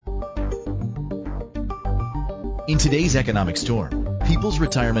In today's economic storm, people's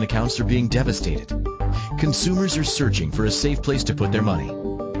retirement accounts are being devastated. Consumers are searching for a safe place to put their money.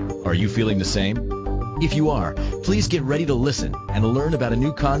 Are you feeling the same? If you are, please get ready to listen and learn about a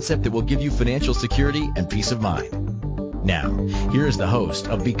new concept that will give you financial security and peace of mind. Now, here is the host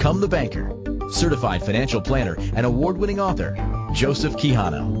of Become the Banker, certified financial planner and award-winning author, Joseph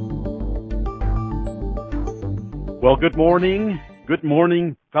Quijano. Well, good morning. Good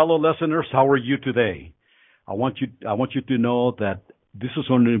morning, fellow listeners. How are you today? I want you to know that this is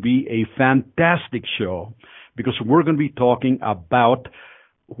going to be a fantastic show because we're going to be talking about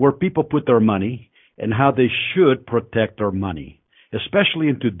where people put their money and how they should protect their money, especially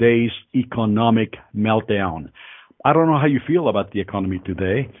in today's economic meltdown. I don't know how you feel about the economy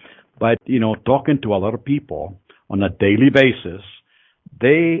today, but, talking to a lot of people on a daily basis,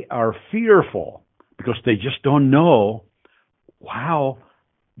 they are fearful because they just don't know how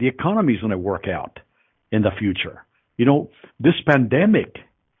the economy is going to work out in the future. This pandemic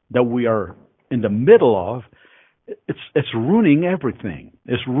that we are in the middle of, it's ruining everything.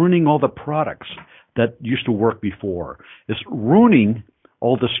 It's ruining all the products that used to work before. It's ruining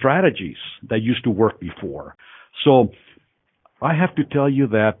all the strategies that used to work before. So I have to tell you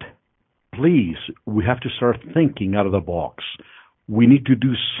that, please, we have to start thinking out of the box. We need to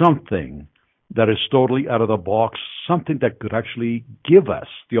do something that is totally out of the box, something that could actually give us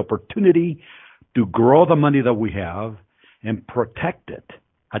the opportunity to grow the money that we have and protect it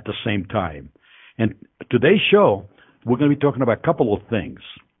at the same time. And today's show, we're going to be talking about a couple of things.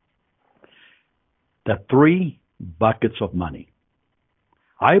 The 3 buckets of money.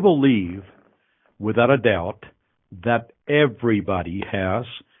 I believe, without a doubt, that everybody has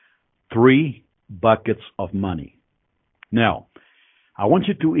 3 buckets of money. Now, I want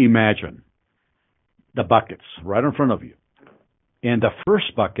you to imagine the buckets right in front of you. And the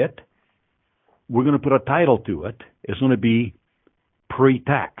first bucket, we're going to put a title to it. It's going to be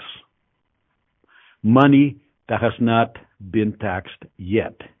pre-tax. Money that has not been taxed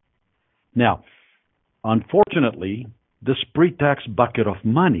yet. Now, unfortunately, this pre-tax bucket of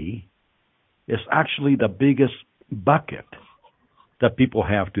money is actually the biggest bucket that people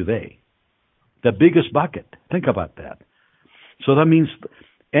have today. The biggest bucket. Think about that. So that means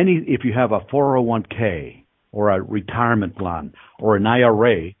if you have a 401k or a retirement plan or an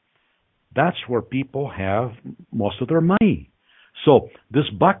IRA, that's where people have most of their money. So this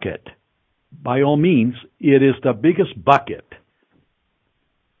bucket, by all means, it is the biggest bucket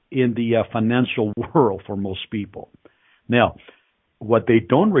in the financial world for most people. Now, what they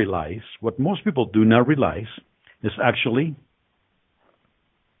don't realize, what most people do not realize, is actually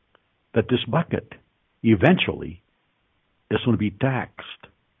that this bucket eventually is going to be taxed.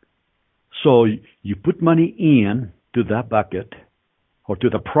 So you put money in to that bucket or to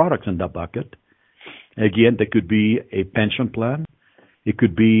the products in that bucket. Again, there could be a pension plan. It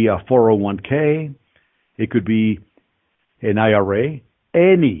could be a 401k. It could be an IRA.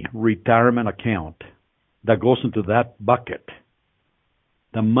 Any retirement account that goes into that bucket,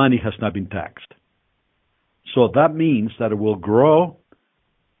 the money has not been taxed. So that means that it will grow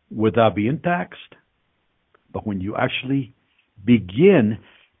without being taxed. But when you actually begin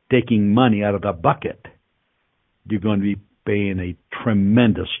taking money out of that bucket, you're going to be paying a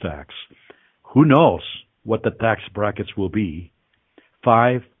tremendous tax. Who knows what the tax brackets will be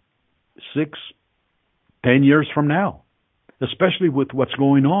 5, 6, 10 years from now, especially with what's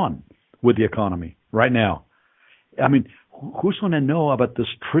going on with the economy right now. I mean, who's going to know about this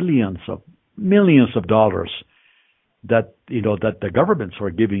trillions of millions of dollars that the governments are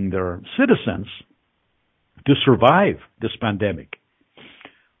giving their citizens to survive this pandemic?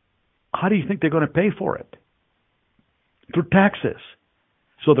 How do you think they're going to pay for it? Through taxes.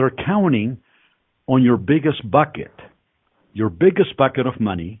 So they're counting on your biggest bucket of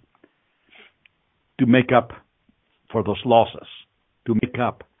money to make up for those losses, to make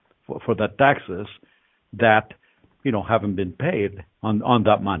up for the taxes that, haven't been paid on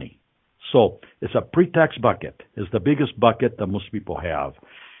that money. So it's a pre-tax bucket. It's the biggest bucket that most people have.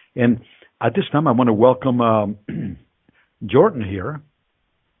 And at this time, I want to welcome Jordan here.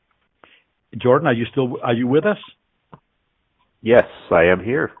 Jordan, are you with us? Yes, I am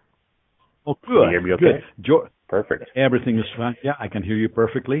here. Oh, good. Can you hear me okay? Good. Perfect. Everything is fine. Yeah, I can hear you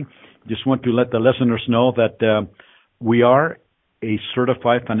perfectly. Just want to let the listeners know that we are a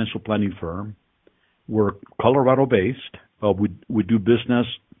certified financial planning firm. We're Colorado-based. We do business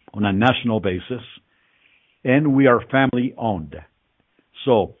on a national basis, and we are family-owned.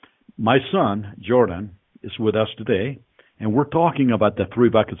 So my son, Jordan, is with us today, and we're talking about the 3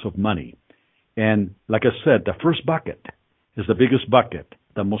 buckets of money. And like I said, the first bucket is the biggest bucket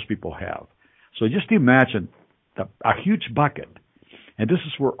that most people have. So just imagine a huge bucket. And this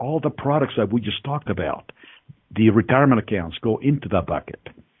is where all the products that we just talked about, the retirement accounts, go into that bucket.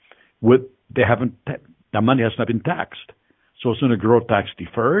 The money has not been taxed. So it's going to grow tax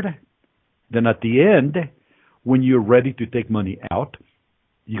deferred. Then at the end, when you're ready to take money out,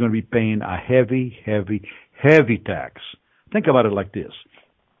 you're going to be paying a heavy, heavy, heavy tax. Think about it like this.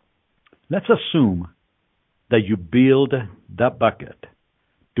 Let's assume that you build that bucket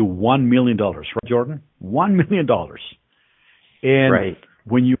to $1 million, right, Jordan? $1 million. And right.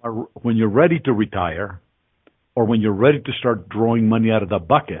 when you're ready to retire, or when you're ready to start drawing money out of the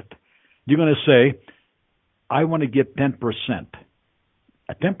bucket, you're going to say, I want to get 10%.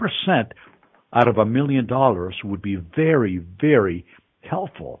 A 10% out of $1 million would be very, very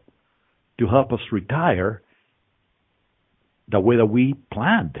helpful to help us retire the way that we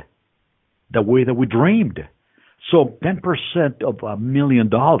planned, the way that we dreamed. So 10% of $1 million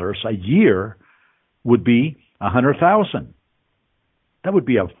a year would be $100,000. That would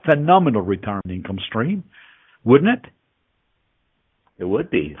be a phenomenal retirement income stream, wouldn't it? It would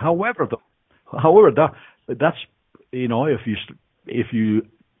be. However, that's, if you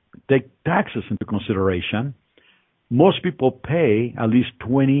take taxes into consideration, most people pay at least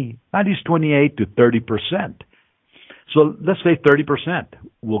 28 to 30%. So let's say 30%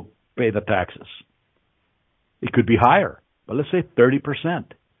 will pay the taxes. It could be higher, but let's say 30%.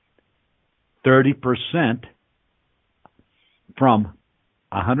 30% from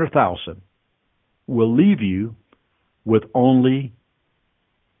 100,000 will leave you with only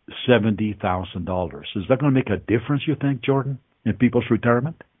 $70,000. Is that going to make a difference, you think, Jordan, in people's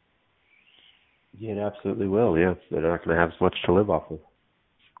retirement? Yeah, it absolutely will. Yeah, they're not going to have as much to live off of.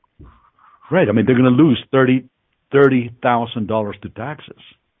 Right. I mean, they're going to lose $30,000 to taxes.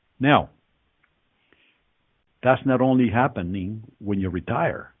 Now, that's not only happening when you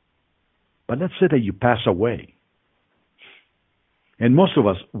retire, but let's say that you pass away. And most of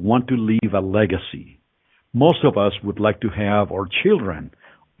us want to leave a legacy. Most of us would like to have our children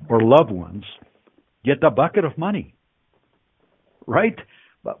or loved ones get a bucket of money, right?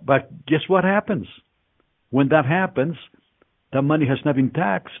 But guess what happens? When that happens, the money has not been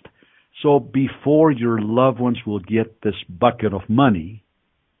taxed. So before your loved ones will get this bucket of money,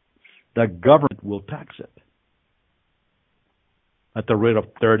 the government will tax it at the rate of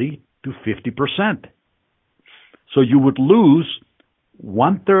 30 to 50%. So you would lose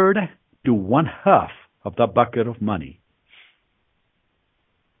 1/3 to 1/2 of that bucket of money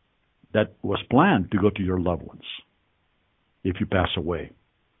that was planned to go to your loved ones if you pass away.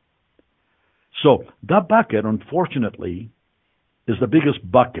 So that bucket, unfortunately, is the biggest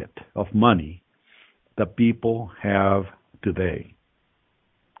bucket of money that people have today.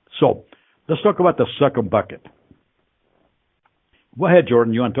 So let's talk about the second bucket. Go ahead,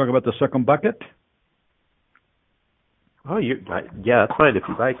 Jordan. You want to talk about the second bucket? Oh, yeah, that's fine if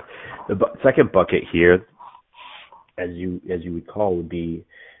you like. The second bucket here, as you would call, would be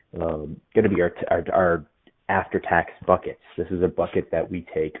going to be our after-tax buckets. This is a bucket that we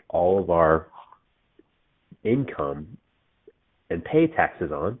take all of our income and pay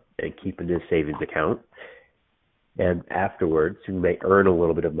taxes on and keep in a savings account. And afterwards, you may earn a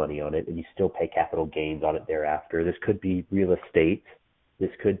little bit of money on it, and you still pay capital gains on it thereafter. This could be real estate. This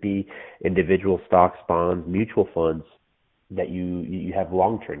could be individual stocks, bonds, mutual funds that you have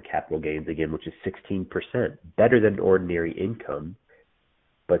long-term capital gains again, which is 16%, better than ordinary income,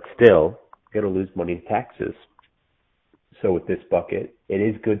 but still going to lose money to taxes. So with this bucket, it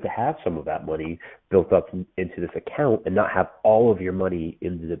is good to have some of that money built up into this account and not have all of your money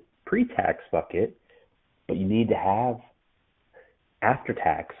in the pre-tax bucket, but you need to have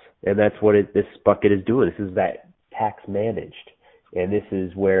after-tax, and that's what this bucket is doing. This is that tax managed, and this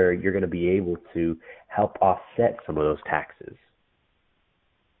is where you're going to be able to help offset some of those taxes.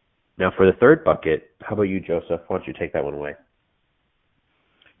 Now, for the third bucket, how about you, Joseph? Why don't you take that one away?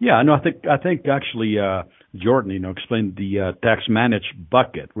 Yeah, no, I think actually Jordan, explained the tax managed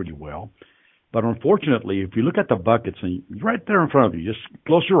bucket really well. But unfortunately, if you look at the buckets and right there in front of you, just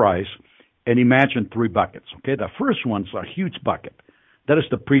close your eyes and imagine 3 buckets. Okay, the first one's a huge bucket. That is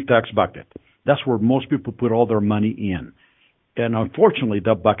the pre-tax bucket. That's where most people put all their money in. And unfortunately,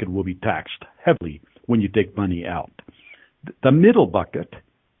 that bucket will be taxed heavily when you take money out. The middle bucket,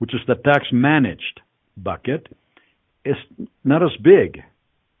 which is the tax managed bucket, is not as big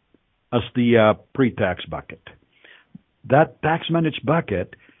as the pre-tax bucket. That tax managed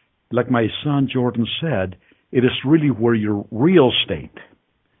bucket, like my son Jordan said, it is really where your real estate,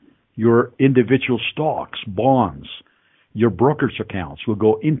 your individual stocks, bonds, your brokerage accounts will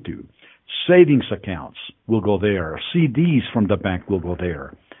go into. Savings accounts will go there. CDs from the bank will go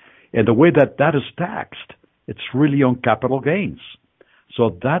there. And the way that is taxed It's really on capital gains.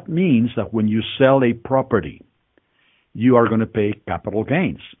 So that means that when you sell a property, you are going to pay capital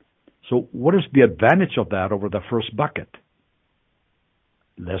gains. So what is the advantage of that over the first bucket?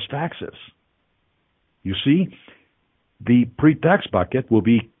 Less taxes. You see, the pre-tax bucket will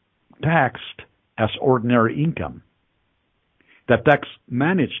be taxed as ordinary income. The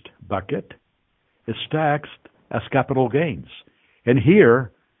tax-managed bucket is taxed as capital gains. And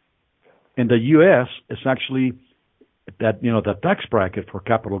here in the U.S., it's actually that, the tax bracket for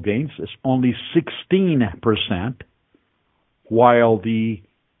capital gains is only 16%, while the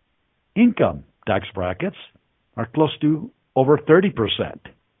income tax brackets are close to over 30%.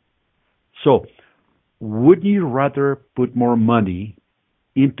 So, would you rather put more money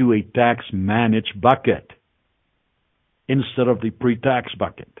into a tax-managed bucket instead of the pre-tax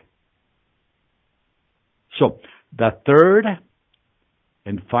bucket? So, the third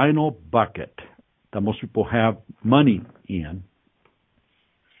and final bucket that most people have money in,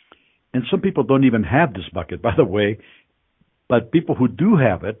 and some people don't even have this bucket, by the way, but people who do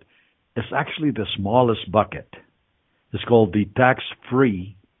have it, it's actually the smallest bucket. It's called the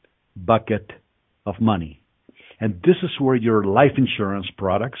tax-free bucket of money. And this is where your life insurance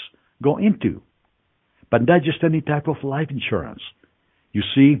products go into. But not just any type of life insurance. You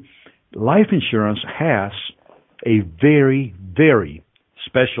see, life insurance has a very, very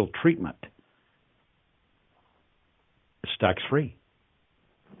special treatment. It's tax-free.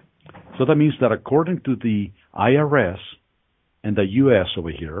 So that means that according to the IRS and the U.S. over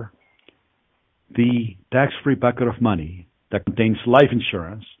here, the tax-free bucket of money that contains life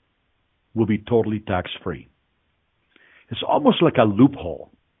insurance will be totally tax-free. It's almost like a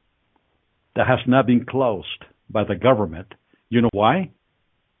loophole that has not been closed by the government. You know why?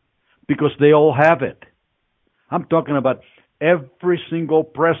 Because they all have it. I'm talking about every single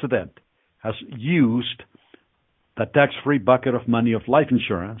president has used the tax-free bucket of money of life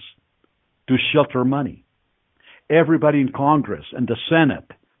insurance to shelter money. Everybody in Congress and the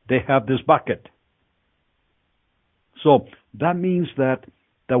Senate, they have this bucket. So that means that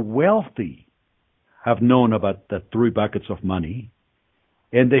the wealthy have known about the three buckets of money,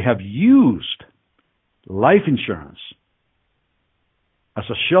 and they have used life insurance as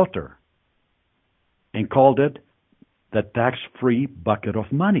a shelter and called it the tax-free bucket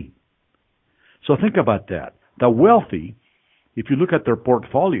of money. So think about that. The wealthy, if you look at their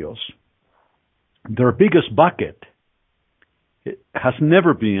portfolios, their biggest bucket has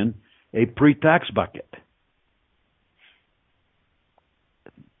never been a pre-tax bucket.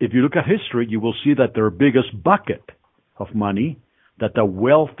 If you look at history, you will see that their biggest bucket of money that the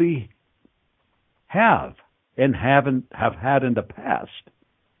wealthy have and have had in the past,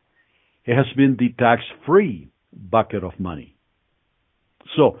 it has been the tax-free bucket of money.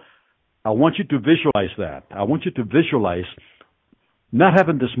 So I want you to visualize that. I want you to visualize not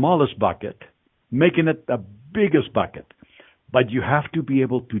having the smallest bucket, making it the biggest bucket. But you have to be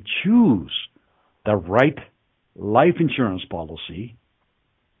able to choose the right life insurance policy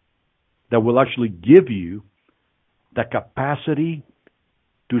that will actually give you the capacity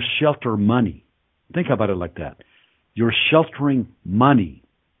to shelter money. Think about it like that. You're sheltering money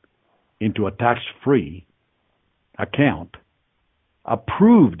into a tax-free account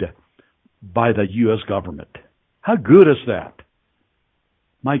approved by the U.S. government. How good is that?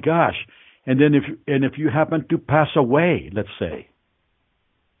 My gosh. And then if you happen to pass away, let's say,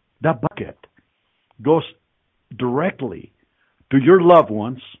 that bucket goes directly to your loved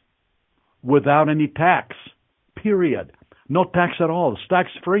ones without any tax, period. No tax at all. It's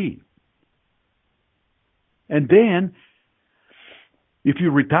tax-free. And then, if you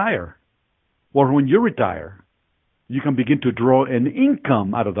retire, or when you retire, you can begin to draw an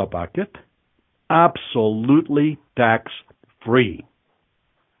income out of the bucket, absolutely tax-free.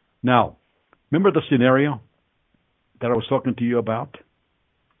 Now, remember the scenario that I was talking to you about?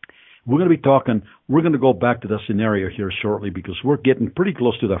 We're going to go back to the scenario here shortly because we're getting pretty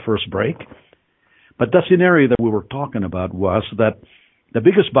close to the first break. But the scenario that we were talking about was that the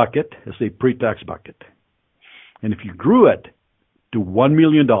biggest bucket is a pre-tax bucket. And if you grew it to $1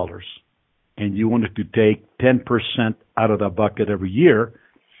 million and you wanted to take 10% out of the bucket every year,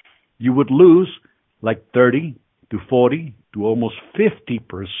 you would lose like 30 to 40 to almost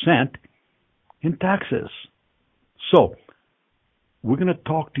 50% in taxes. So, we're going to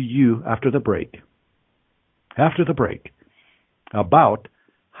talk to you after the break, about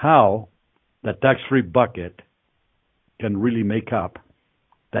how the tax-free bucket can really make up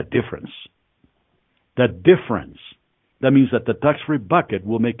that difference. That difference. That means that the tax-free bucket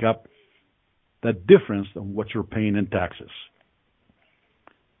will make up the difference in what you're paying in taxes.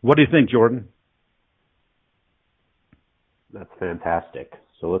 What do you think, Jordan? fantastic.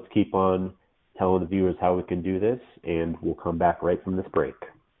 So let's keep on telling the viewers how we can do this, and we'll come back right from this break.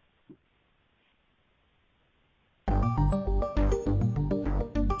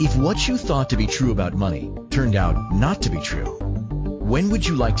 If what you thought to be true about money turned out not to be true, when would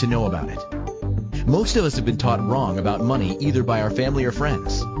you like to know about it? Most of us have been taught wrong about money either by our family or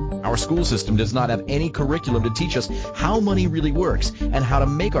friends. Our school system does not have any curriculum to teach us how money really works and how to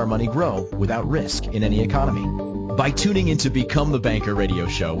make our money grow without risk in any economy. By tuning into Become the Banker radio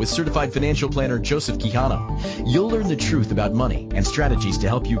show with certified financial planner Joseph Quijano, you'll learn the truth about money and strategies to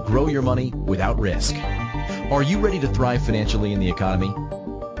help you grow your money without risk. Are you ready to thrive financially in the economy?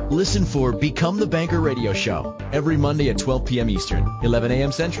 Listen for Become the Banker radio show every Monday at 12 p.m. Eastern, 11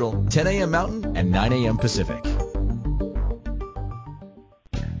 a.m. Central, 10 a.m. Mountain, and 9 a.m. Pacific.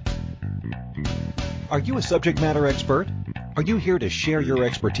 Are you a subject matter expert? Are you here to share your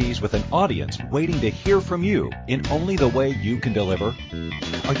expertise with an audience waiting to hear from you in only the way you can deliver?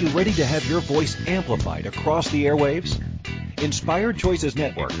 Are you ready to have your voice amplified across the airwaves? Inspired Choices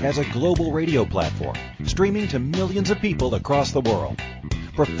Network has a global radio platform streaming to millions of people across the world.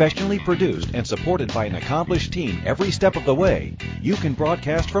 Professionally produced and supported by an accomplished team every step of the way, you can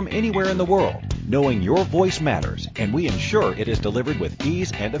broadcast from anywhere in the world, knowing your voice matters, and we ensure it is delivered with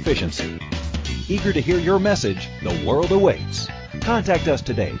ease and efficiency. Eager to hear your message, the world awaits. Contact us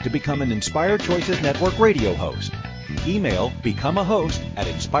today to become an Inspired Choices Network radio host. Email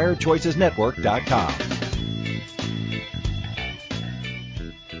becomeahost@inspiredchoicesnetwork.com.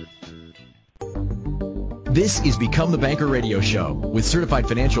 This is Become the Banker radio show with certified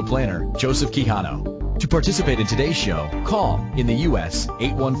financial planner Joseph Quijano. To participate in today's show, call in the U.S.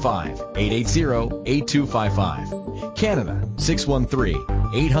 815-880-8255, Canada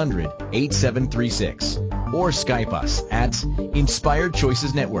 613-800-8736, or Skype us at Inspired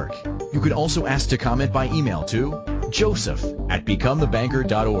Choices Network. You could also ask to comment by email to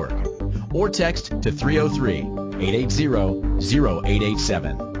joseph@becomethebanker.org or text to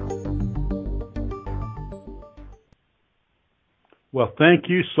 303-880-0887. Well, thank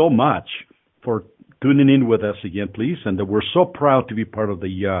you so much for tuning in with us again, please. And we're so proud to be part of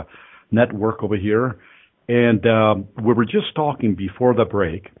the network over here. And we were just talking before the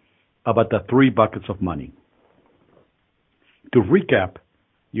break about the three buckets of money. To recap,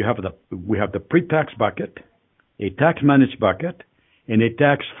 we have the pre-tax bucket, a tax-managed bucket, and a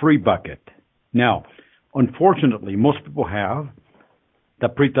tax-free bucket. Now, unfortunately, most people have the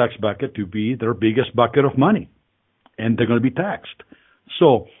pre-tax bucket to be their biggest bucket of money, and they're going to be taxed.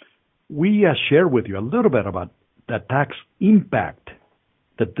 So we share with you a little bit about the tax impact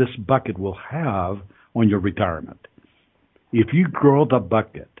that this bucket will have on your retirement. If you grow the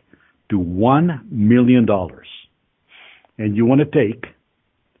bucket to $1 million and you want to take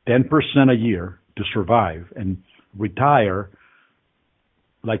 10% a year to survive and retire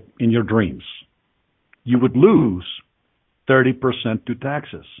like in your dreams, you would lose 30% to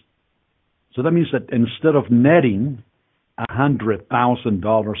taxes. So that means that instead of netting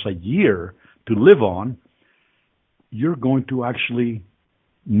 $100,000 a year to live on, you're going to actually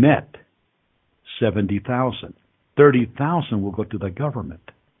net $70,000. $30,000 will go to the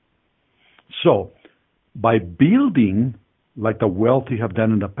government. So by building, like the wealthy have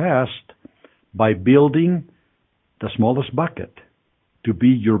done in the past, by building the smallest bucket to be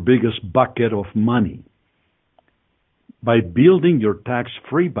your biggest bucket of money, by building your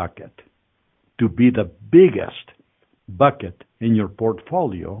tax-free bucket to be the biggest bucket in your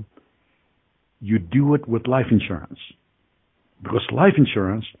portfolio, you do it with life insurance. Because life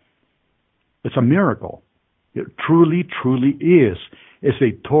insurance, it's a miracle. It truly, truly is. It's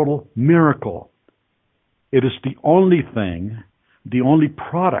a total miracle. It is the only thing, the only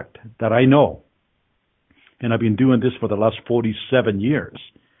product that I know, and I've been doing this for the last 47 years,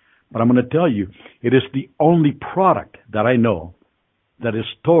 but I'm going to tell you, it is the only product that I know that is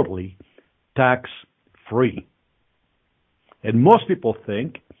totally tax-free. And most people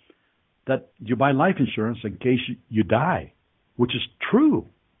think that you buy life insurance in case you die, which is true.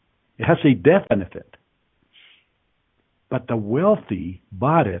 It has a death benefit. But the wealthy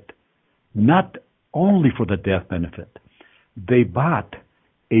bought it not only for the death benefit. They bought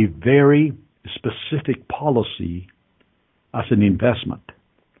a very specific policy as an investment.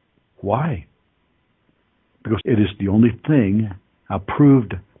 Why? Because it is the only thing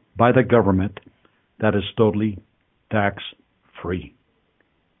approved by the government that is totally tax-free.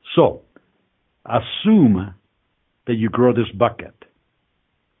 So, assume that you grow this bucket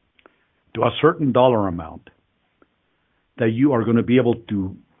to a certain dollar amount that you are going to be able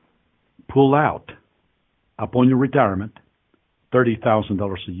to pull out upon your retirement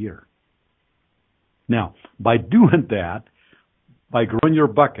 $30,000 a year. Now, by doing that, by growing your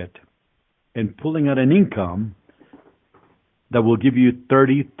bucket and pulling out an income that will give you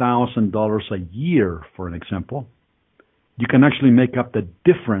 $30,000 a year, for an example, you can actually make up the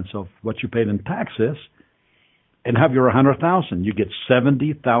difference of what you paid in taxes and have your $100,000. You get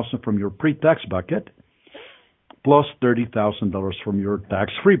 $70,000 from your pre-tax bucket plus $30,000 from your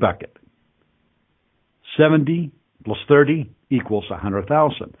tax-free bucket. 70 plus 30 equals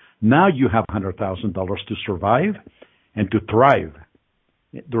 $100,000. Now you have $100,000 to survive and to thrive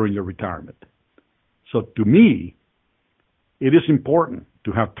during your retirement. So to me, it is important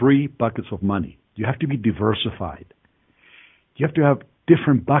to have 3 buckets of money. You have to be diversified. You have to have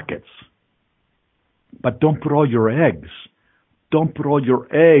different buckets. But don't put all your eggs. Don't put all your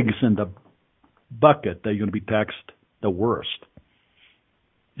eggs in the bucket that you're going to be taxed the worst.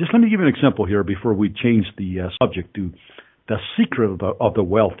 Just let me give you an example here before we change the subject to the secret of the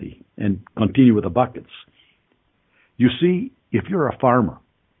wealthy and continue with the buckets. You see, if you're a farmer,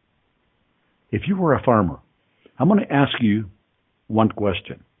 I'm going to ask you one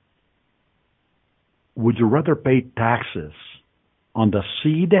question. Would you rather pay taxes on the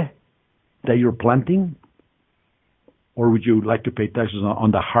seed that you're planting, or would you like to pay taxes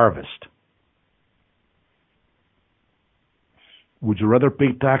on the harvest? Would you rather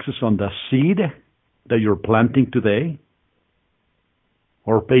pay taxes on the seed that you're planting today,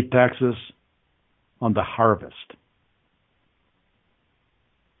 or pay taxes on the harvest?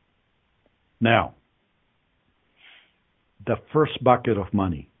 Now, the first bucket of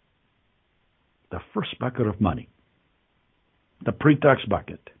money, the pre-tax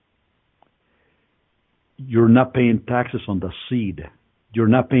bucket, you're not paying taxes on the seed. You're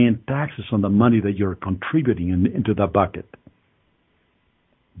not paying taxes on the money that you're contributing into that bucket.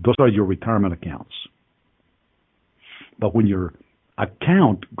 Those are your retirement accounts. But when your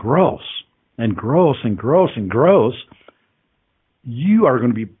account grows and grows and grows and grows, you are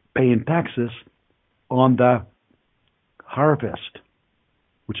going to be paying taxes on the harvest,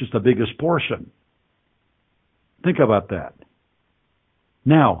 which is the biggest portion. Think about that.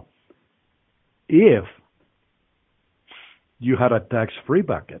 Now, if you had a tax-free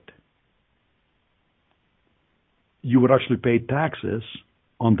bucket, you would actually pay taxes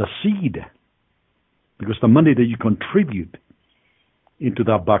on the seed, because the money that you contribute into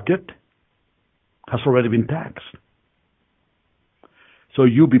that bucket has already been taxed. So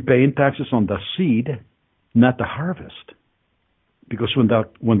you'll be paying taxes on the seed, not the harvest. Because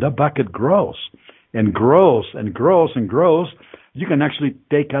when that bucket grows and grows and grows and grows, you can actually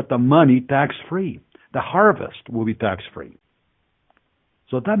take out the money tax-free. The harvest will be tax-free.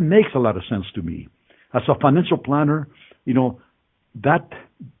 So that makes a lot of sense to me. As a financial planner, that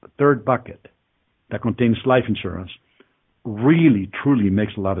third bucket that contains life insurance really, truly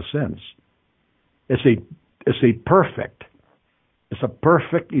makes a lot of sense. It's a perfect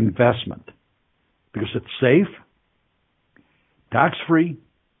investment because it's safe, tax-free,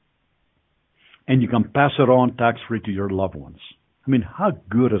 and you can pass it on tax-free to your loved ones. I mean, how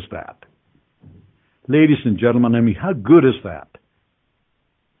good is that? Ladies and gentlemen, how good is that?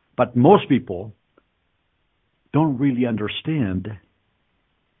 But most people don't really understand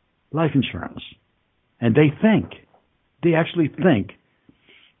life insurance. And they actually think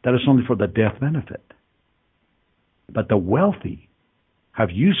that it's only for the death benefit. But the wealthy have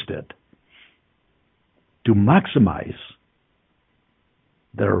used it to maximize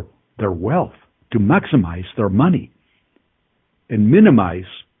their wealth, to maximize their money, and minimize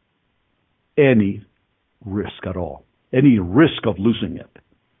any risk at all, any risk of losing it.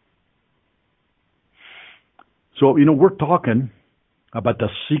 So, we're talking about the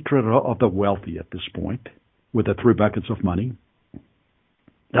secret of the wealthy at this point with the 3 buckets of money.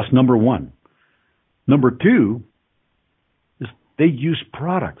 That's number one. Number two is they use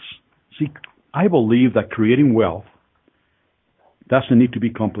products. See, I believe that creating wealth doesn't need to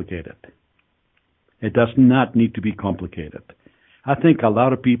be complicated. It does not need to be complicated. I think a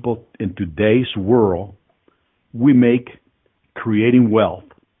lot of people in today's world, we make creating wealth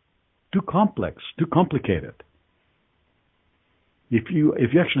too complex, too complicated. If you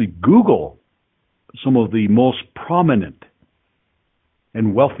actually Google some of the most prominent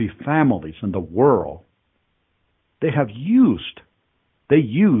and wealthy families in the world, they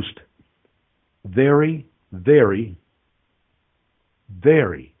used very, very,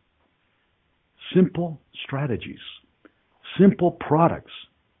 very simple strategies, simple products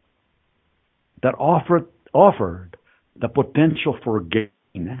that offered the potential for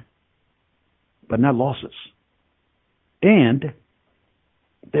gain, but not losses. And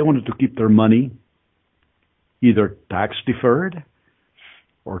they wanted to keep their money either tax deferred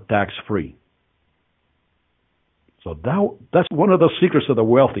or tax free. So that's one of the secrets of the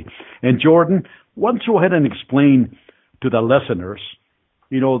wealthy. And Jordan, why don't you go ahead and explain to the listeners,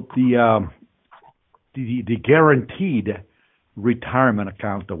 the guaranteed retirement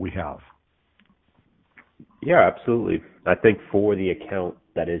account that we have. Yeah, absolutely. I think for the account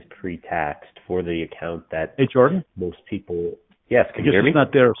that is pre-taxed, for the account that Hey, Jordan? most people... Yes, I can guess you hear me? it's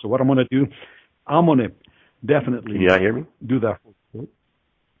not there, so what I'm going to do, I'm going to definitely Can you not hear me? do that.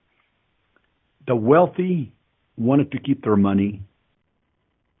 The wealthy wanted to keep their money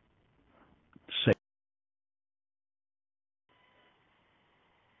safe.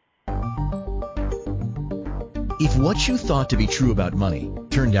 If what you thought to be true about money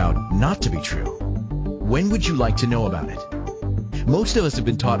turned out not to be true, when would you like to know about it? Most of us have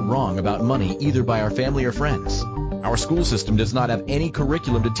been taught wrong about money either by our family or friends. Our school system does not have any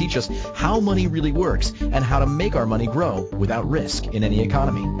curriculum to teach us how money really works and how to make our money grow without risk in any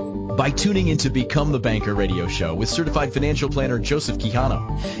economy. By tuning into Become the Banker radio show with certified financial planner Joseph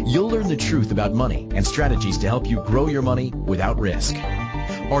Quijano, you'll learn the truth about money and strategies to help you grow your money without risk.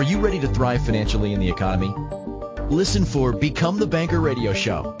 Are you ready to thrive financially in the economy? Listen for Become the Banker radio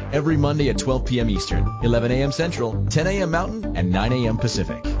show every Monday at 12 p.m. Eastern, 11 a.m. Central, 10 a.m. Mountain, and 9 a.m.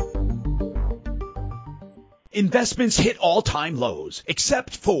 Pacific. Investments hit all-time lows,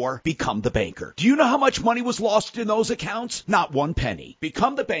 except for Become the Banker. Do you know how much money was lost in those accounts? Not one penny.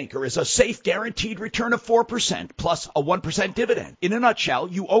 Become the Banker is a safe, guaranteed return of 4% plus a 1% dividend. In a nutshell,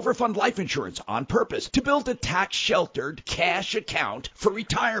 you overfund life insurance on purpose to build a tax-sheltered cash account for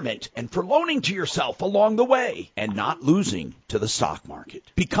retirement and for loaning to yourself along the way and not losing to the stock market.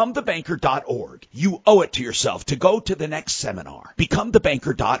 BecomeTheBanker.org. You owe it to yourself to go to the next seminar.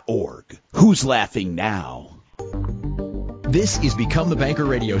 BecomeTheBanker.org. Who's laughing now? This is Become the Banker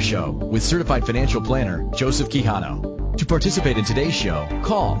radio show with certified financial planner Joseph Quijano. To participate in today's show,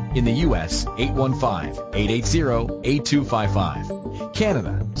 call in the U.S. 815-880-8255,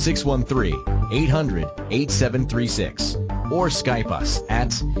 Canada 613-800-8736, or Skype us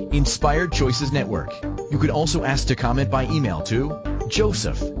at Inspired Choices Network. You could also ask to comment by email to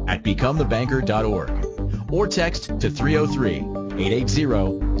joseph@becomethebanker.org or text to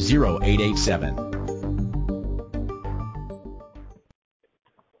 303-880-0887.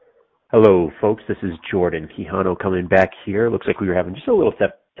 Hello, folks. This is Jordan Quijano coming back here. Looks like we were having just a little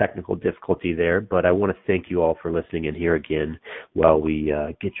technical difficulty there, but I want to thank you all for listening in here again while we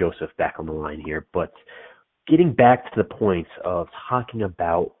get Joseph back on the line here. But getting back to the points of talking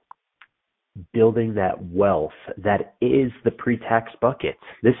about building that wealth that is the pre-tax bucket.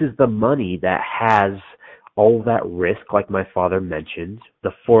 This is the money that has all that risk, like my father mentioned,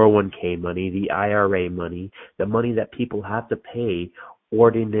 the 401k money, the IRA money, the money that people have to pay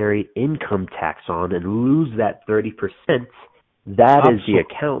ordinary income tax on and lose that 30%, that is the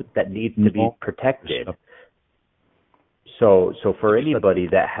account that needs to be protected. So for anybody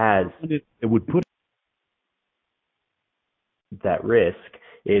that has it would put that risk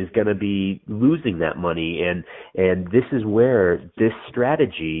is going to be losing that money, and this is where this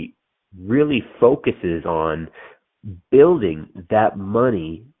strategy really focuses on building that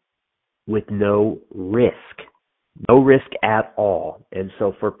money with no risk. No risk at all. And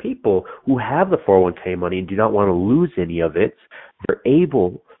so for people who have the 401k money and do not want to lose any of it, they're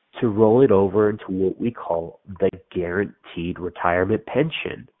able to roll it over into what we call the guaranteed retirement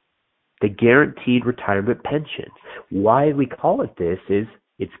pension. The guaranteed retirement pension. Why we call it this is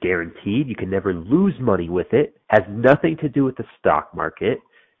it's guaranteed. You can never lose money with it. Has nothing to do with the stock market.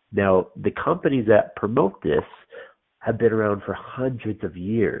 Now, the companies that promote this have been around for hundreds of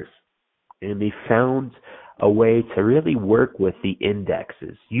years, and they found a way to really work with the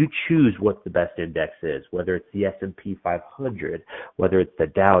indexes. You choose what the best index is, whether it's the S&P 500, whether it's the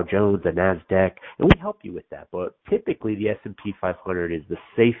Dow Jones, the NASDAQ, and we help you with that. But typically the S&P 500 is the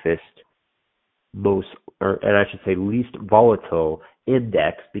safest, least volatile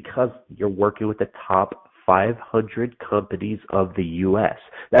index because you're working with the top 500 companies of the U.S.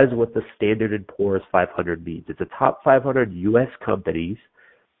 That is what the Standard & Poor's 500 means. It's the top 500 U.S. companies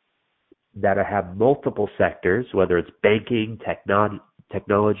that have multiple sectors, whether it's banking,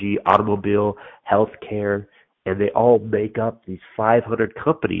 technology, automobile, healthcare, and they all make up these 500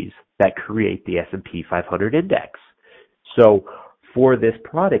 companies that create the S&P 500 index. So for this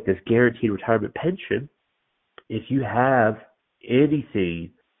product, this guaranteed retirement pension, if you have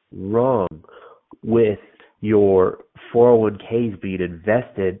anything wrong with your 401ks being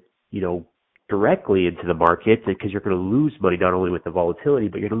invested, directly into the markets, because you're going to lose money not only with the volatility,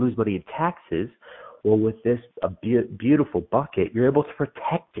 but you're going to lose money in taxes. Well, with this beautiful bucket, you're able to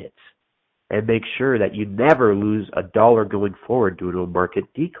protect it and make sure that you never lose a dollar going forward due to a market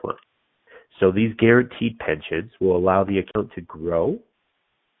decline. So these guaranteed pensions will allow the account to grow,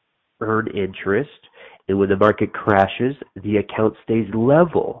 earn interest, and when the market crashes, the account stays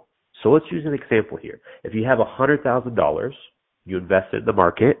level. So let's use an example here. If you have $100,000, you invest it in the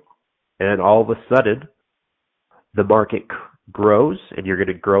market, and all of a sudden, the market grows, and you're going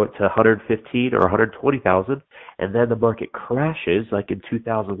to grow it to 115 or 120,000, and then the market crashes, like in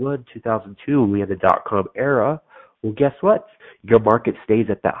 2001, 2002, when we had the dot-com era. Well, guess what? Your market stays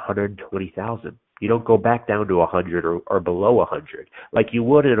at that 120,000. You don't go back down to 100 or below 100 like you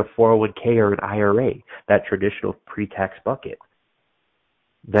would in a 401k or an IRA, that traditional pre-tax bucket.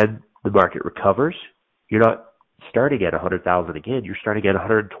 Then the market recovers. You're not starting at 100,000 again. You're starting at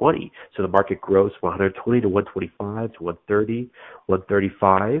 120. So the market grows from 120 to 125 to 130,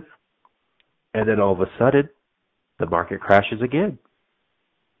 135. And then all of a sudden, the market crashes again.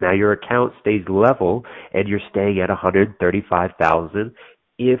 Now your account stays level and you're staying at 135,000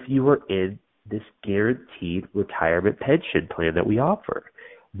 if you were in this guaranteed retirement pension plan that we offer.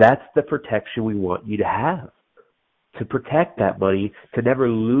 That's the protection we want you to have. To protect that money, to never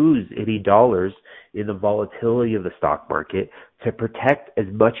lose any dollars in the volatility of the stock market, to protect as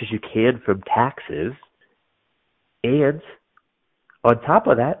much as you can from taxes, and on top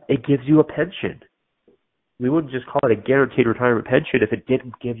of that, it gives you a pension. We wouldn't just call it a guaranteed retirement pension if it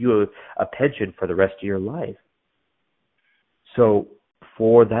didn't give you a pension for the rest of your life. So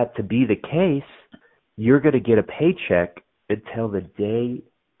for that to be the case, you're going to get a paycheck until the day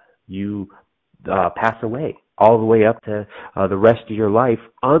you pass away, all the way up to the rest of your life,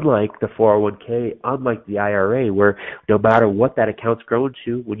 unlike the 401k, unlike the IRA, where no matter what that account's grown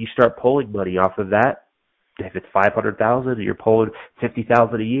to, when you start pulling money off of that, if it's $500,000 and you're pulling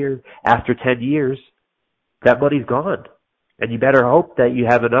 $50,000 a year, after 10 years, that money's gone. And you better hope that you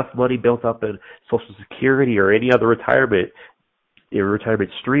have enough money built up in Social Security or any other retirement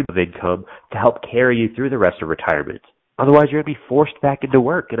stream of income to help carry you through the rest of retirement. Otherwise, you're going to be forced back into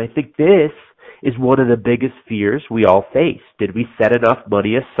work. And I think this is one of the biggest fears we all face. Did we set enough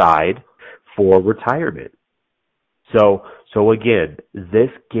money aside for retirement? So again, this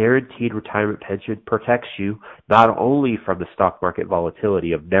guaranteed retirement pension protects you not only from the stock market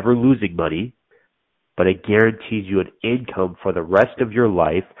volatility of never losing money, but it guarantees you an income for the rest of your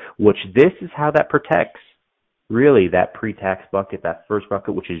life, which this is how that protects really that pre-tax bucket, that first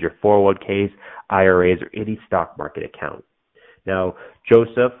bucket, which is your 401ks, IRAs, or any stock market account. Now,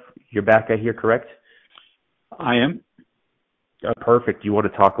 Joseph, you're back out here, correct? I am. Perfect. You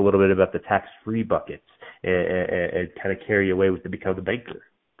want to talk a little bit about the tax-free buckets and kind of carry away with to become the banker?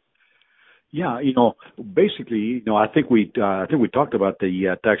 Yeah, basically, I think we talked about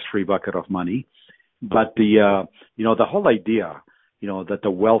the tax-free bucket of money, but the whole idea, that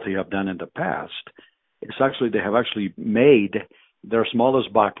the wealthy have done in the past is actually they have actually made their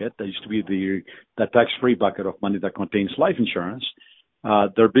smallest bucket, that used to be the tax-free bucket of money that contains life insurance,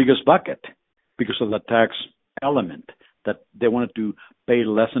 their biggest bucket because of the tax element that they wanted to pay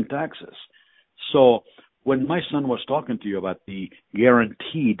less in taxes. So when my son was talking to you about the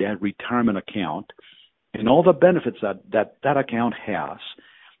guaranteed retirement account and all the benefits that account has,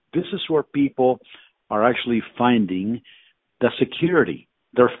 this is where people are actually finding the security.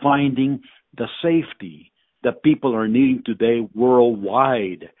 They're finding the safety that people are needing today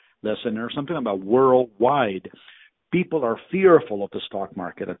worldwide. Listener, something about worldwide. People are fearful of the stock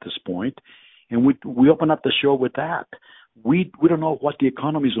market at this point, and we open up the show with that. We don't know what the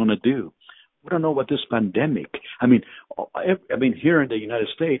economy is going to do. We don't know what this pandemic. I mean, here in the United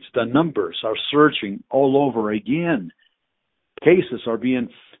States, the numbers are surging all over again. Cases are being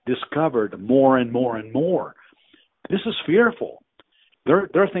discovered more and more and more. This is fearful.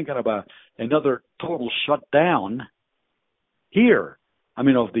 They're thinking about another total shutdown here.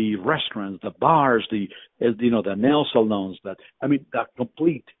 Of the restaurants, the bars, the nail salons. The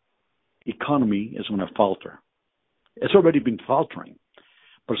complete economy is going to falter. It's already been faltering,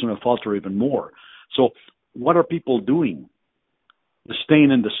 but it's going to falter even more. So what are people doing? They're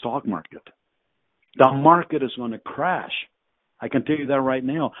staying in the stock market. The market is going to crash. I can tell you that right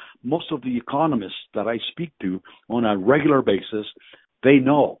now. Most of the economists that I speak to on a regular basis, they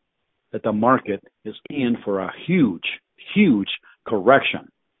know that the market is in for a huge, huge correction.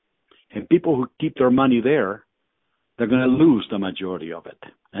 And people who keep their money there, they're going to lose the majority of it.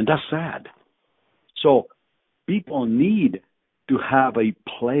 And that's sad. So people need to have a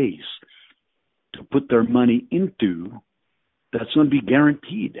place to put their money into that's going to be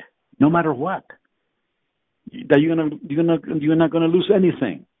guaranteed, no matter what. That you're not going to lose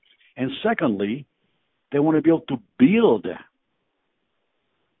anything. And secondly, they want to be able to build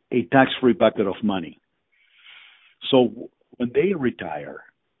a tax-free bucket of money. So when they retire,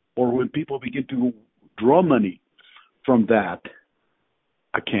 or when people begin to draw money from that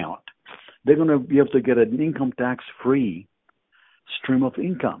account, they're going to be able to get an income tax-free stream of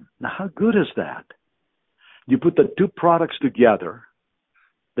income. Now, how good is that? You put the two products together,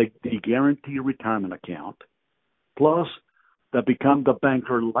 the guaranteed retirement account, plus the Become the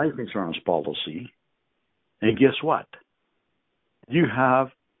Banker life insurance policy, and guess what? You have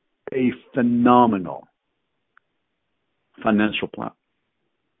a phenomenal financial plan.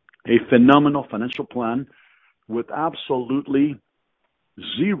 A phenomenal financial plan with absolutely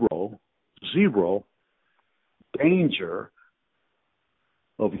zero danger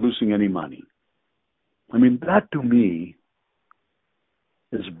of losing any money. I mean, that to me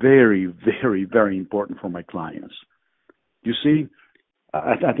is very, very, very important for my clients. You see,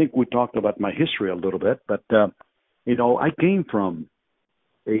 I think we talked about my history a little bit, but, I came from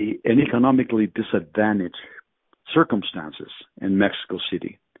an economically disadvantaged circumstances in Mexico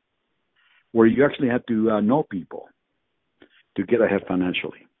City, where you actually had to know people to get ahead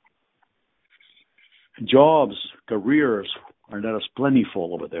financially. Jobs, careers are not as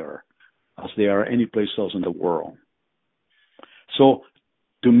plentiful over there as they are any place else in the world. So,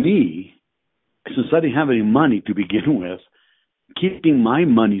 to me, since I didn't have any money to begin with, keeping my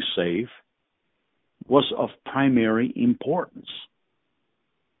money safe was of primary importance.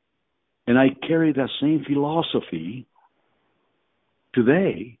 And I carry that same philosophy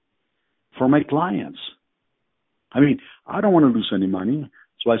today for my clients. I mean, I don't want to lose any money,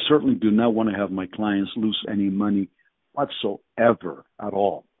 so I certainly do not want to have my clients lose any money whatsoever at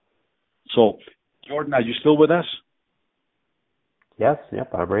all. So, Jordan, are you still with us? Yes,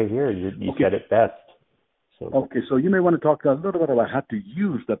 yep, I'm right here. You okay. Said it best. Okay, so you may want to talk a little bit about how to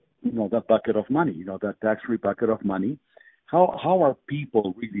use that, that bucket of money, that tax-free bucket of money. How are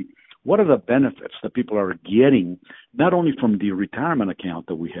people really? What are the benefits that people are getting, not only from the retirement account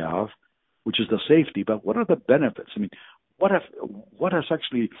that we have, which is the safety, but what are the benefits? I mean, what has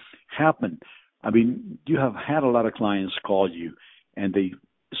actually happened? I mean, you have had a lot of clients call you, and they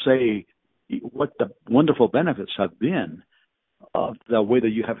say what the wonderful benefits have been of the way that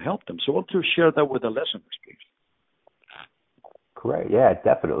you have helped them. So, to share that with the listeners, please. Correct. Yeah,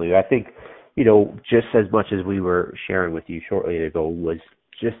 definitely. I think, just as much as we were sharing with you shortly ago was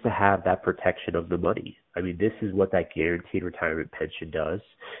just to have that protection of the money. I mean, this is what that guaranteed retirement pension does,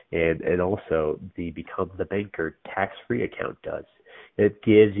 and also the Become the Banker tax-free account does. It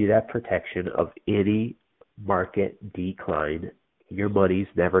gives you that protection of any market decline. Your money's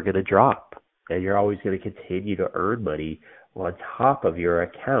never going to drop, and you're always going to continue to earn money on top of your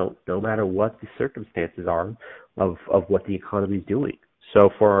account, no matter what the circumstances are of what the economy is doing. So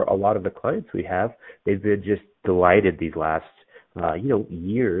for a lot of the clients we have, they've been just delighted these last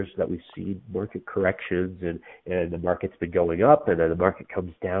years that we've seen market corrections and the market's been going up, and then the market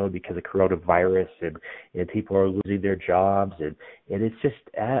comes down because of coronavirus and people are losing their jobs, and it's just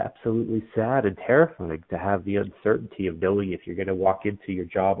absolutely sad and terrifying to have the uncertainty of knowing if you're going to walk into your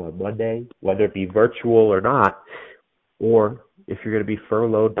job on Monday, whether it be virtual or not, or if you're going to be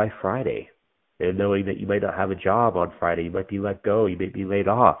furloughed by Friday, and knowing that you might not have a job on Friday, you might be let go, you might be laid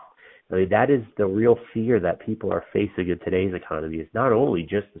off. I mean, that is the real fear that people are facing in today's economy. Is not only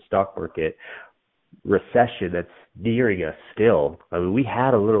just the stock market recession that's nearing us still. I mean, we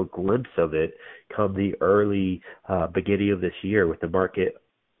had a little glimpse of it come the early beginning of this year with the market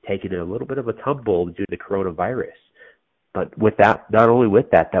taking a little bit of a tumble due to the coronavirus. But with that, not only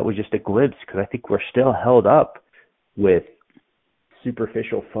with that, that was just a glimpse, because I think we're still held up with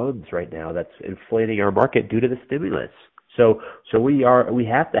superficial funds right now that's inflating our market due to the stimulus. So we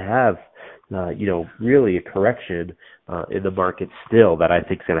have to have, really a correction in the market still that I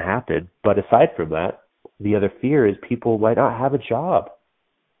think is going to happen. But aside from that, the other fear is people might not have a job.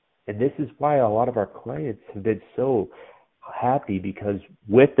 And this is why a lot of our clients have been so happy, because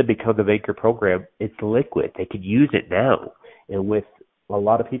with the Become the Banker program, it's liquid. They can use it now. And with a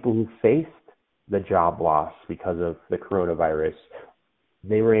lot of people who faced the job loss because of the coronavirus,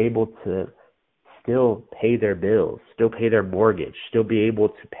 they were able to still pay their bills, still pay their mortgage, still be able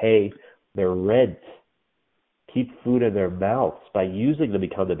to pay their rent, keep food in their mouths by using the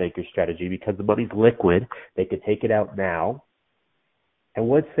Become the Banker strategy, because the money's liquid. They can take it out now. And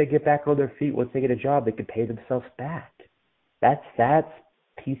once they get back on their feet, once they get a job, they can pay themselves back. That's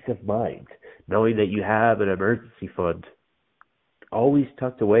peace of mind, knowing that you have an emergency fund always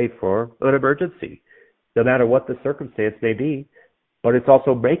tucked away for an emergency, no matter what the circumstance may be. But it's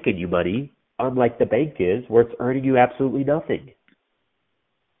also making you money, unlike the bank is, where it's earning you absolutely nothing.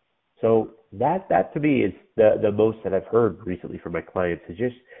 So that to me is the most that I've heard recently from my clients, is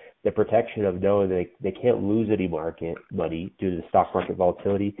just the protection of knowing they can't lose any market money due to the stock market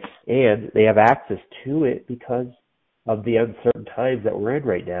volatility, and they have access to it because of the uncertain times that we're in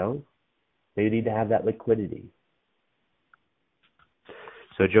right now. They need to have that liquidity.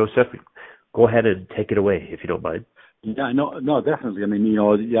 So, Joseph, go ahead and take it away if you don't mind. Yeah, no, definitely. I mean,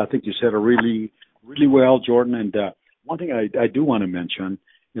 I think you said it really, really well, Jordan. And one thing I do want to mention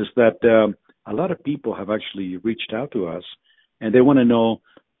is that a lot of people have actually reached out to us, and they want to know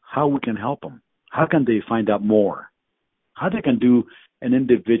how we can help them. How can they find out more? How they can do an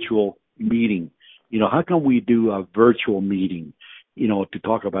individual meeting? How can we do a virtual meeting, to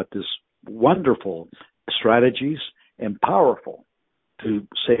talk about this wonderful strategies and powerful to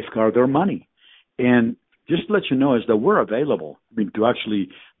safeguard their money? And just to let you know is that we're available, to actually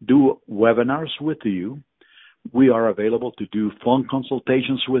do webinars with you. We are available to do phone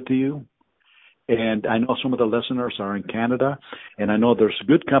consultations with you. And I know some of the listeners are in Canada, and I know there's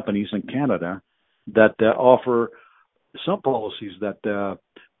good companies in Canada that offer some policies that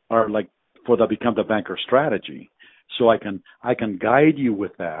are like for the Become the Banker strategy. So I can guide you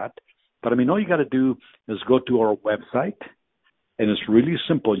with that. But all you got to do is go to our website, and it's really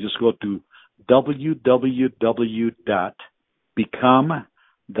simple. Just go to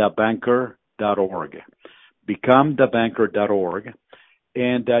www.becomethebanker.org. Becomethebanker.org.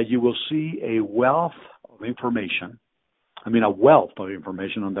 And you will see a wealth of information. A wealth of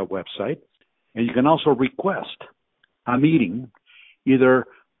information on that website. And you can also request a meeting, either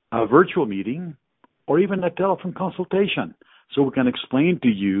a virtual meeting or even a telephone consultation. So we can explain to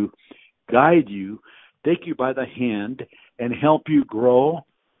you, guide you, take you by the hand, and help you grow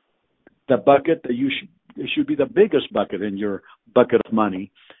the bucket that it should be the biggest bucket in your bucket of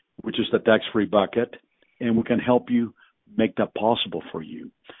money, which is the tax-free bucket. And we can help you make that possible for you.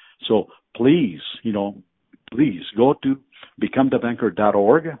 So please go to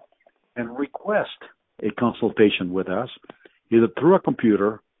becomethebanker.org and request a consultation with us, either through a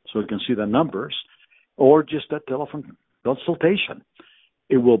computer so you can see the numbers, or just a telephone consultation.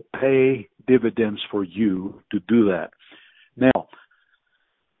 It will pay dividends for you to do that. Now,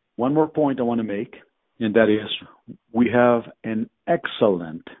 one more point I want to make, and that is we have an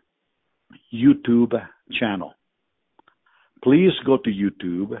excellent YouTube channel. Please go to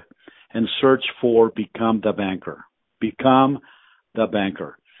YouTube and search for Become the Banker. Become the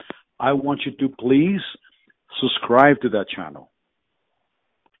Banker. I want you to please subscribe to that channel.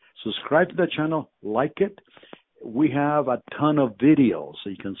 Subscribe to the channel, like it. We have a ton of videos so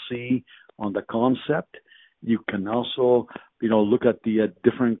you can see on the concept. You can also, look at the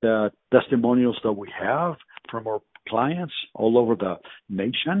different testimonials that we have from our clients all over the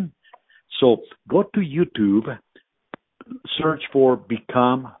nation. So go to YouTube, search for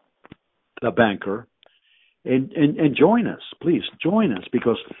Become the Banker, and join us. Please join us,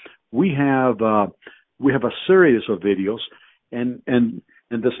 because we have a series of videos, and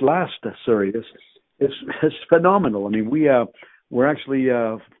this last series is phenomenal. We're actually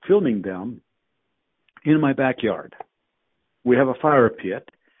filming them in my backyard. We have a fire pit,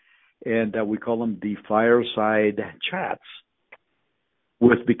 and we call them the Fireside Chats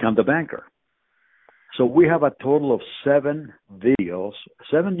with Become the Banker. So we have a total of 7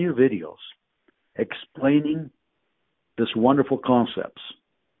 new videos explaining this wonderful concepts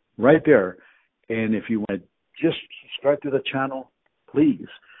right there. And if you want to just subscribe to the channel, please,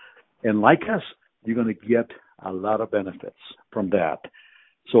 and like us, you're going to get a lot of benefits from that.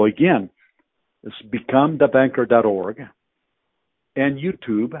 So again, it's becomethebanker.org, and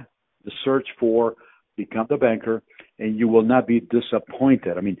YouTube, the search for Become the Banker, and you will not be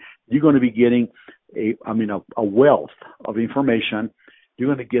disappointed. You're going to be getting a wealth of information. You're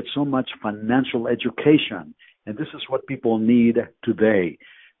going to get so much financial education, and this is what people need today.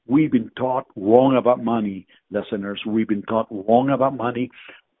 We've been taught wrong about money, listeners. We've been taught wrong about money,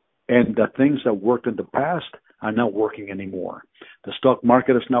 and the things that worked in the past are not working anymore. The stock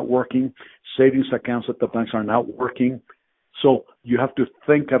market is not working. Savings accounts at the banks are not working. So you have to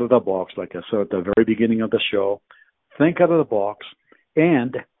think out of the box, like I said at the very beginning of the show. Think out of the box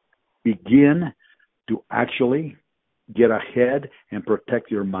and begin to actually get ahead and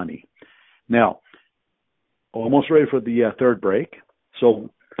protect your money. Now, almost ready for the third break. So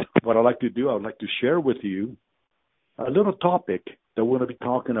what I'd like to do, I would like to share with you a little topic that we're going to be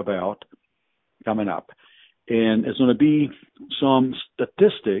talking about coming up. And it's going to be some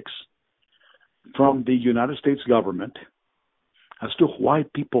statistics from the United States government as to why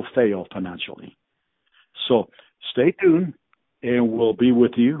people fail financially. So stay tuned, and we'll be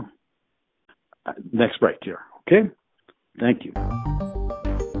with you next break here. Okay? Thank you.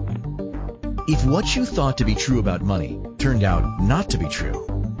 If what you thought to be true about money turned out not to be true,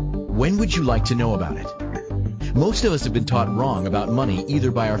 When would you like to know about it? Most of us have been taught wrong about money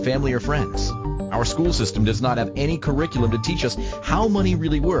either by our family or friends. Our school system does not have any curriculum to teach us how money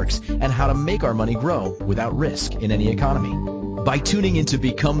really works and how to make our money grow without risk in any economy. By tuning into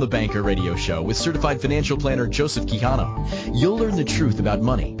Become the Banker radio show with certified financial planner Joseph Quijano, you'll learn the truth about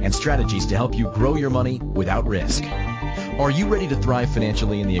money and strategies to help you grow your money without risk. Are you ready to thrive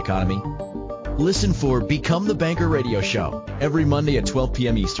financially in the economy? Listen for Become the Banker radio show every Monday at 12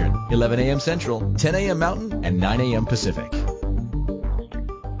 p.m. Eastern, 11 a.m. Central, 10 a.m. Mountain, and 9 a.m. Pacific.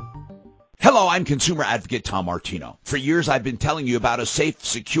 Hello, I'm consumer advocate Tom Martino. For years, I've been telling you about a safe,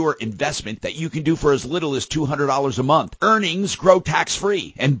 secure investment that you can do for as little as $200 a month. Earnings grow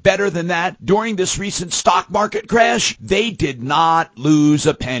tax-free. And better than that, during this recent stock market crash, they did not lose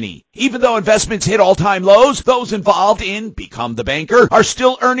a penny. Even though investments hit all-time lows, those involved in Become the Banker are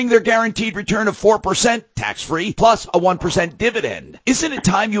still earning their guaranteed return of 4% tax-free plus a 1% dividend. Isn't it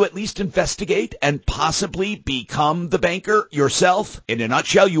time you at least investigate and possibly become the banker yourself? In a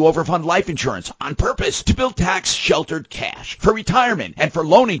nutshell, you overfund life insurance on purpose to build tax-sheltered cash for retirement and for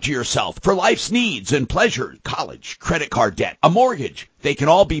loaning to yourself for life's needs and pleasures, college, credit card debt, a mortgage. They can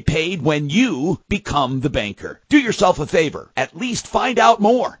all be paid when you become the banker. Do yourself a favor. At least find out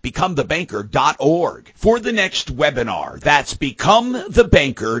more. BecomeTheBanker.org. For the next webinar, that's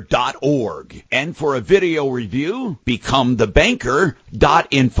BecomeTheBanker.org. And for a video review,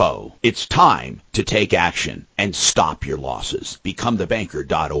 BecomeTheBanker.info. It's time to take action and stop your losses.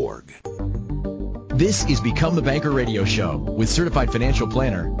 BecomeTheBanker.org. This is Become the Banker radio show with certified financial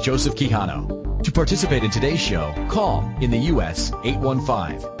planner Joseph Quijano. To participate in today's show, call in the U.S.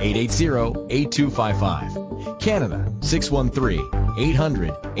 815-880-8255, Canada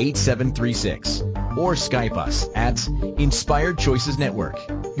 613-800-8736, or Skype us at Inspired Choices Network.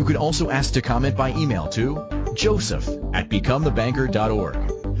 You can also ask to comment by email to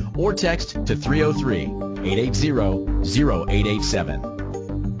joseph@becomethebanker.org or text to 303-880-0887.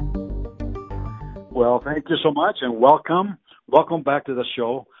 Well, thank you so much, and welcome. Welcome back to the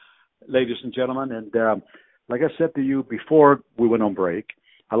show, ladies and gentlemen. And like I said to you before we went on break,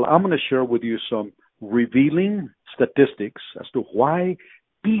 I'm going to share with you some revealing statistics as to why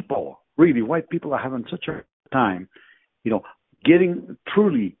people are having such a time, getting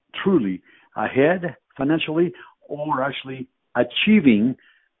truly ahead financially or actually achieving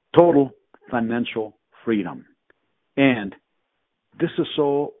total financial freedom. And this is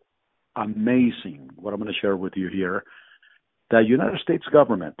so amazing what I'm going to share with you here. The United States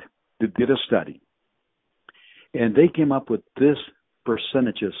government did a study, and they came up with this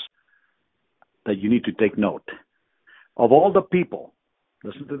percentages that you need to take note. Of all the people,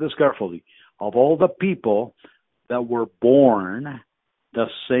 listen to this carefully, of all the people that were born the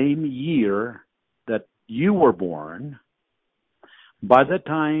same year that you were born, by the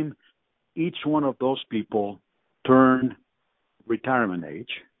time each one of those people turned retirement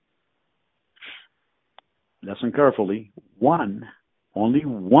age, listen carefully, only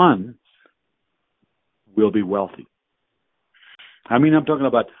one will be wealthy. I mean, I'm talking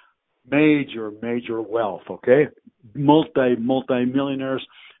about major wealth, okay? Multi-millionaires,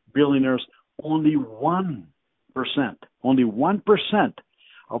 billionaires. Only 1%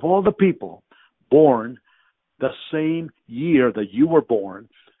 of all the people born the same year that you were born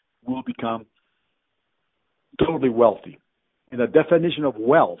will become totally wealthy. And the definition of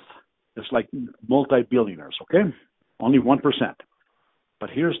wealth is like multi-billionaires, okay? Only 1%. But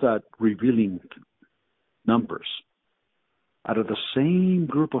here's the revealing numbers. Out of the same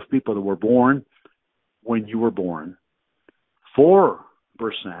group of people that were born when you were born, 4%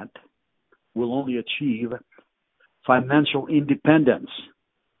 will only achieve financial independence.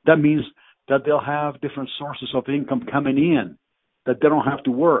 That means that they'll have different sources of income coming in, that they don't have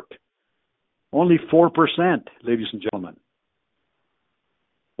to work. Only 4%, ladies and gentlemen.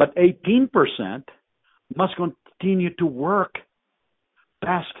 But 18% must continue to work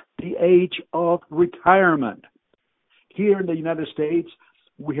past the age of retirement. Here in the United States,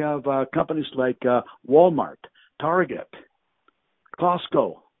 we have companies like Walmart, Target,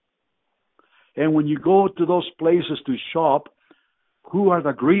 Costco. And when you go to those places to shop, who are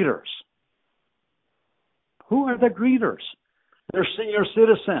the greeters? They're senior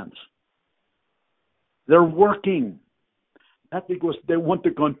citizens. They're working. Not because they want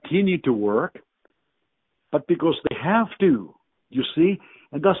to continue to work, but because they have to. You see?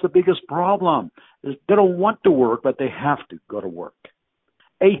 And that's the biggest problem. Is they don't want to work, but they have to go to work.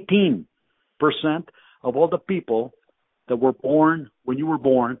 18% of all the people that were born when you were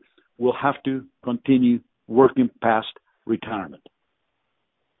born will have to continue working past retirement.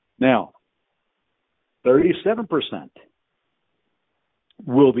 Now, 37%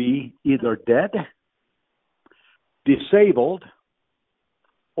 will be either dead, disabled,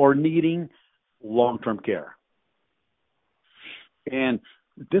 or needing long-term care. And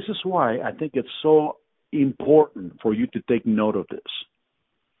this is why I think it's so important for you to take note of this.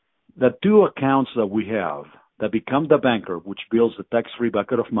 The two accounts that we have that become the banker, which builds the tax-free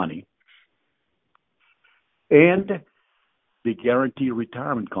bucket of money, and the guaranteed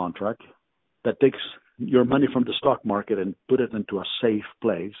retirement contract that takes your money from the stock market and put it into a safe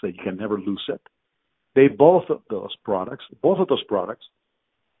place that you can never lose it. Both of those products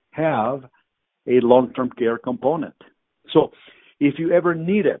have a long-term care component. So if you ever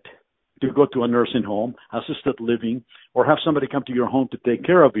need it to go to a nursing home, assisted living, or have somebody come to your home to take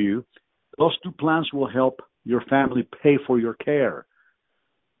care of you, those two plans will help your family pay for your care.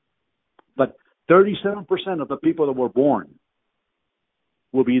 But 37% of the people that were born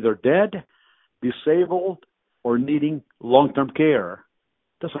will be either dead, disabled, or needing long-term care.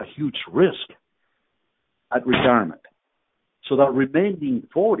 That's a huge risk at retirement. So the remaining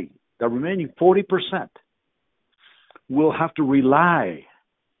 40% will have to rely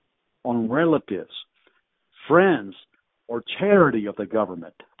on relatives, friends, or charity of the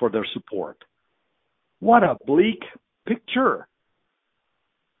government for their support. What a bleak picture.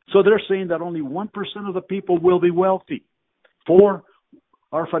 So they're saying that only 1% of the people will be wealthy. 4%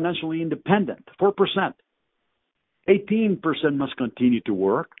 are financially independent, 4%. 18% must continue to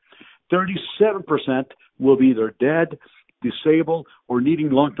work. 37% will be either dead, disabled, or needing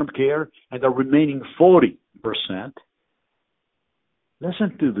long-term care, and the remaining 40%,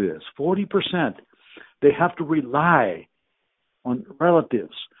 listen to this, 40%, they have to rely on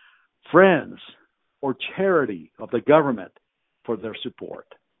relatives, friends, or charity of the government for their support.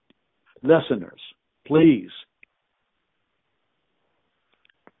 Listeners, please,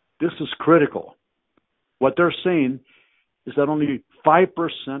 this is critical. What they're saying is that only 5%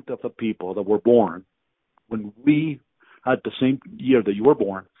 of the people that were born when we had the same year that you were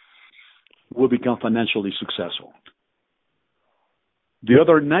born will become financially successful. The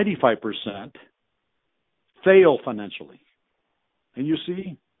other 95% fail financially. And you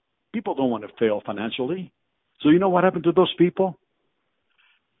see, people don't want to fail financially. So you know what happened to those people?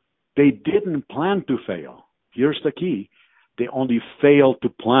 They didn't plan to fail. Here's the key. They only failed to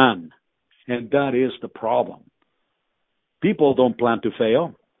plan. And that is the problem. People don't plan to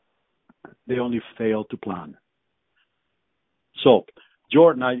fail. They only fail to plan. So,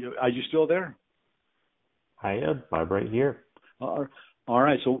 Jordan, are you still there? I am. I'm right here. All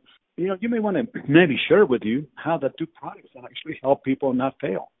right. So, you may want to maybe share with you how the two products actually help people not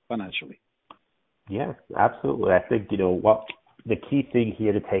fail financially. Yeah, absolutely. I think, what the key thing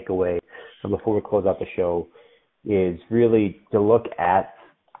here to take away before we close out the show is really to look at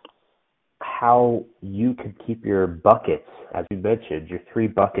how you can keep your buckets, as you mentioned, your 3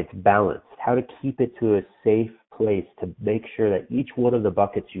 buckets balanced, how to keep it to a safe place to make sure that each one of the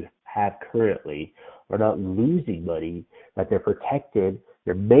buckets you have currently are not losing money, that they're protected,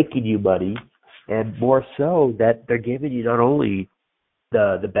 they're making you money, and more so that they're giving you not only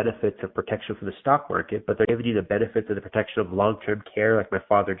the benefits of protection from the stock market, but they're giving you the benefits of the protection of long-term care, like my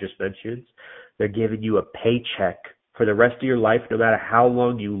father just mentioned. They're giving you a paycheck for the rest of your life, no matter how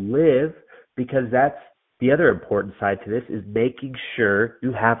long you live, because that's the other important side to this, is making sure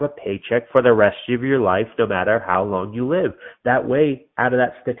you have a paycheck for the rest of your life, no matter how long you live. That way, out of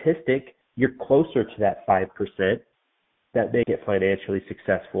that statistic, you're closer to that 5% that make it financially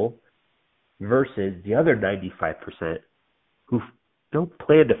successful versus the other 95% who don't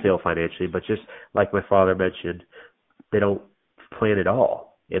plan to fail financially, but just like my father mentioned, they don't plan at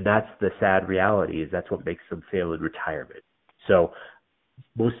all. And that's the sad reality, is that's what makes them fail in retirement. So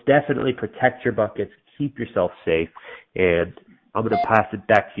most definitely protect your buckets, keep yourself safe, and I'm going to pass it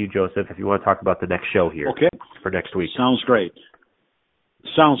back to you, Joseph, if you want to talk about the next show here for next week. Sounds great.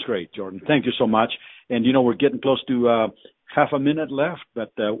 Sounds great, Jordan. Thank you so much. And, we're getting close to half a minute left,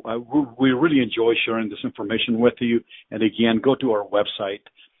 but we really enjoy sharing this information with you. And, again, go to our website,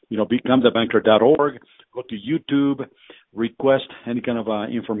 becomethebanker.org, go to YouTube, request any kind of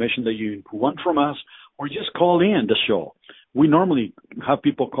information that you want from us, or just call in the show. We normally have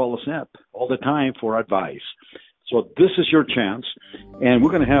people call us up all the time for advice. So this is your chance, and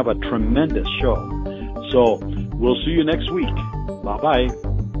we're going to have a tremendous show. So we'll see you next week. Bye-bye.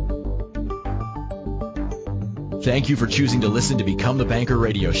 Thank you for choosing to listen to Become the Banker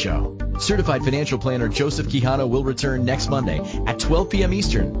radio show. Certified financial planner Joseph Quijano will return next Monday at 12 p.m.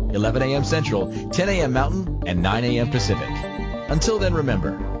 Eastern, 11 a.m. Central, 10 a.m. Mountain, and 9 a.m. Pacific. Until then,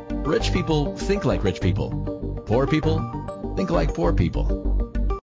 remember, rich people think like rich people. Poor people think like poor people.